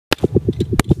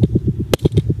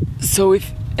So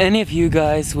if any of you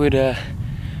guys would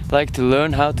like to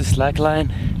learn how to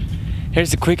slackline,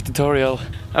 here's a quick tutorial.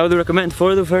 I would recommend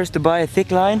for the first to buy a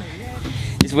thick line.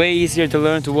 It's way easier to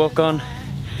learn to walk on.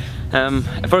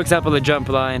 For example, a jump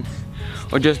line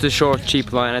or just a short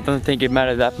cheap line. I don't think it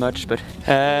matters that much, but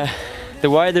the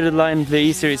wider the line, the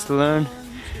easier it is to learn.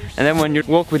 And then when you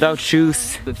walk without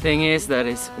shoes, the thing is that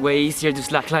it's way easier to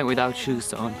slackline without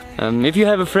shoes on. If you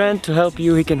have a friend to help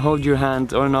you, he can hold your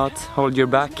hand or not, hold your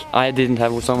back. I didn't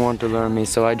have someone to learn me,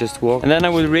 so I just walked. And then I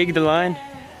would rig the line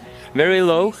very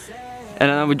low, and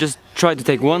then I would just try to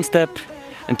take 1 step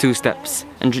and 2 steps.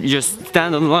 And just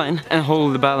stand on the line and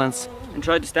hold the balance. And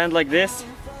try to stand like this.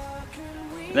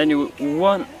 Then you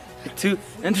 1, 2,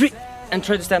 and 3. And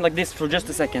try to stand like this for just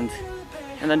a second.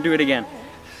 And then do it again.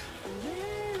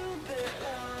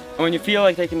 And when you feel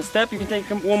like taking a step, you can take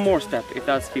 1 more step if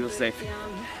that feels safe.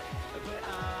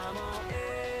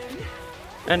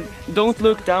 And don't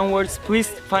look downwards, please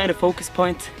find a focus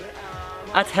point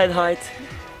at head height,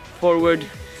 forward,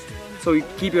 so you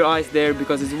keep your eyes there,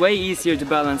 because it's way easier to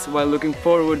balance while looking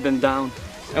forward than down.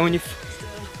 And when you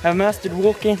have mastered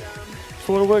walking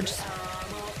forwards,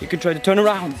 you can try to turn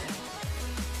around.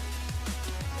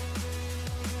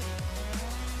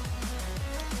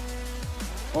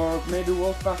 Or maybe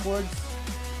walk backwards.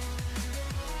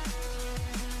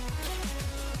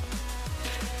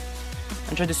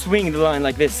 And try to swing the line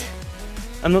like this.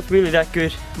 I'm not really that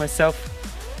good myself,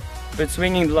 but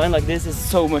swinging the line like this is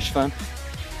so much fun.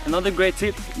 Another great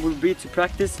tip would be to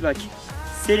practice like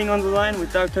sitting on the line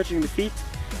without touching the feet,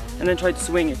 and then try to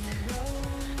swing it.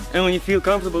 And when you feel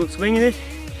comfortable swinging it,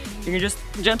 you can just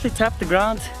gently tap the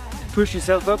ground, push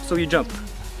yourself up so you jump.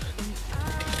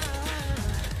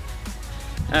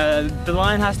 The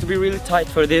line has to be really tight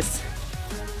for this,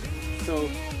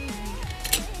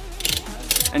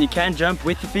 and you can't jump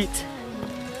with your feet.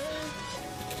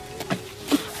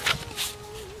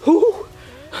 Whew.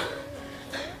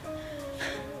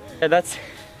 Yeah, that's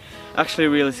actually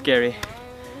really scary.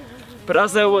 But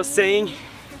as I was saying,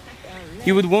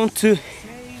 you would want to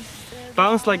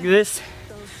bounce like this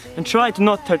and try to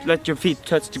not let your feet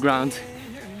touch the ground.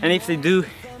 And if they do,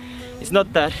 it's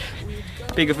not that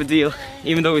big of a deal,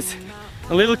 even though it's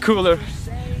a little cooler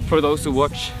for those who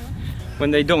watch when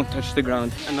they don't touch the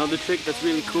ground. Another trick that's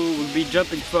really cool would be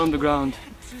jumping from the ground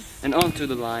and onto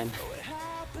the line.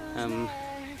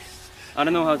 I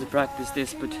don't know how to practice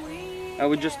this, but I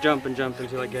would just jump and jump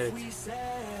until I get it.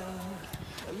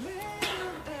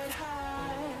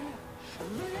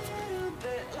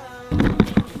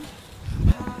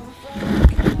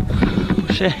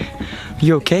 Shit,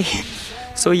 you okay?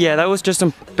 So yeah, that was just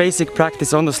some basic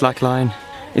practice on the slackline.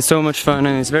 It's so much fun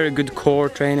and it's very good core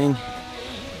training.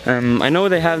 I know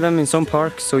they have them in some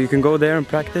parks, so you can go there and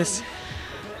practice.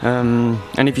 And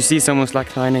if you see someone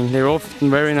slacklining, they're often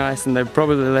very nice and they'll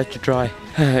probably let you try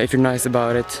if you're nice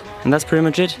about it. And that's pretty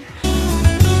much it.